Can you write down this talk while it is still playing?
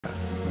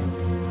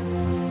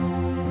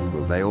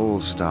they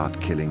all start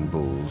killing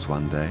bulls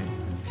one day.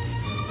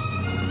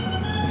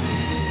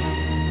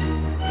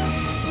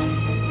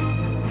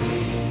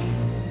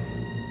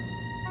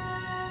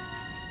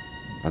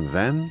 And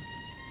then,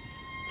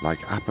 like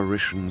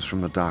apparitions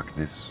from the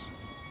darkness,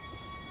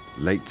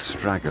 late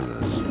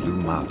stragglers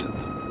loom out at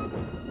them.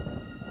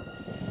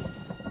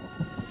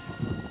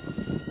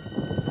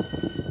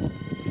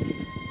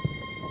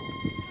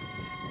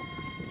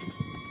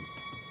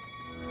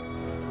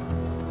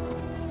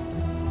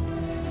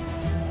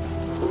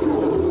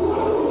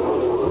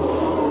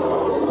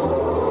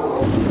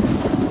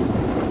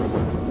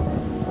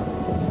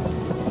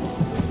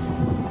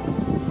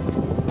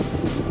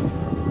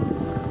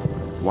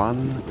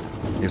 One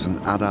is an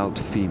adult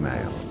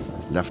female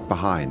left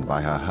behind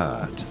by her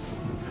herd.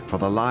 For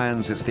the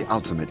lions, it's the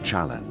ultimate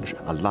challenge,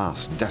 a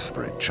last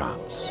desperate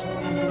chance.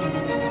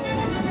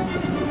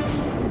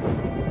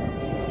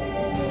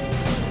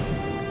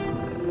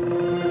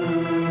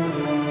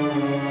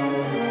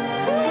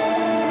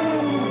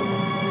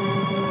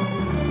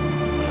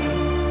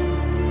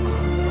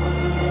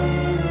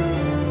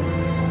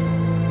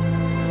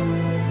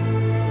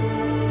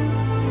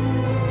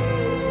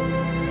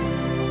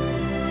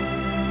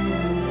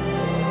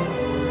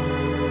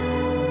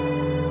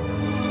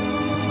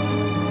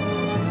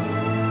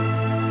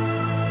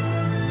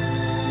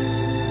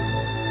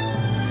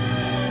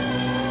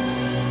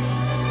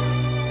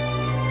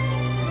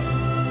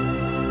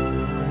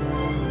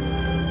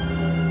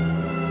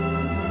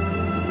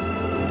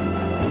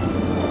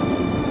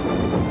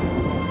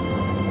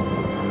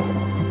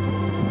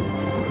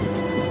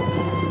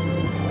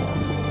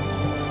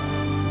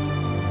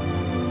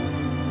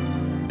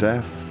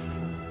 Death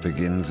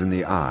begins in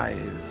the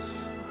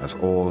eyes as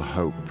all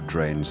hope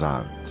drains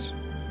out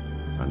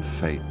and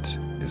fate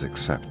is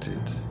accepted.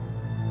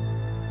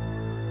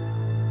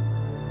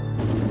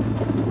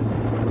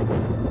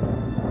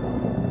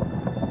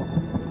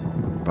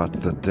 But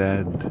the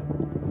dead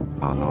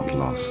are not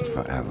lost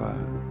forever.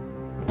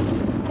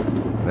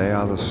 They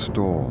are the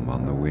storm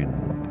on the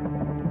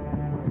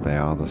wind. They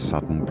are the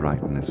sudden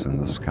brightness in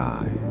the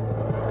sky.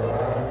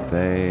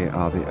 They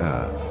are the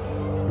earth.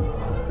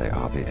 They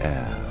are the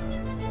air.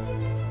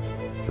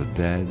 The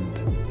dead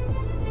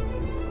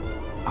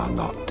are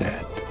not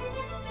dead.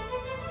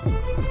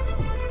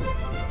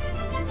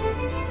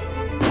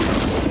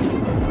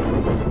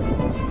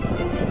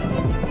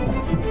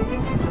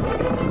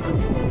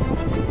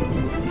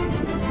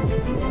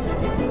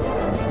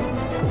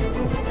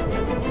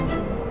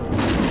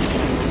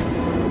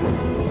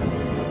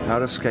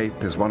 Her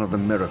escape is one of the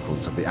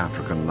miracles of the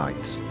African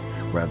night,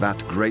 where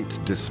that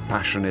great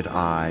dispassionate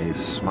eye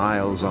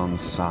smiles on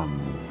some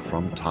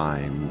from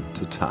time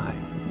to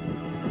time.